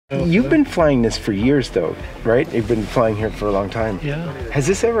You've been flying this for years though, right? You've been flying here for a long time. Yeah. Has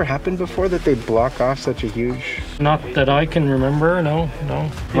this ever happened before that they block off such a huge... Not that I can remember, no.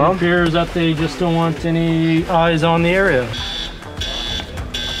 It appears that they just don't want any eyes on the area.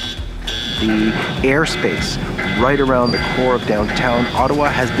 The airspace right around the core of downtown Ottawa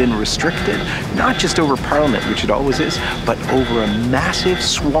has been restricted, not just over Parliament, which it always is, but over a massive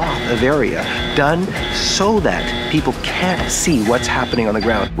swath of area done so that people can't see what's happening on the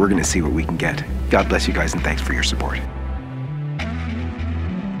ground. We're going to see what we can get. God bless you guys and thanks for your support.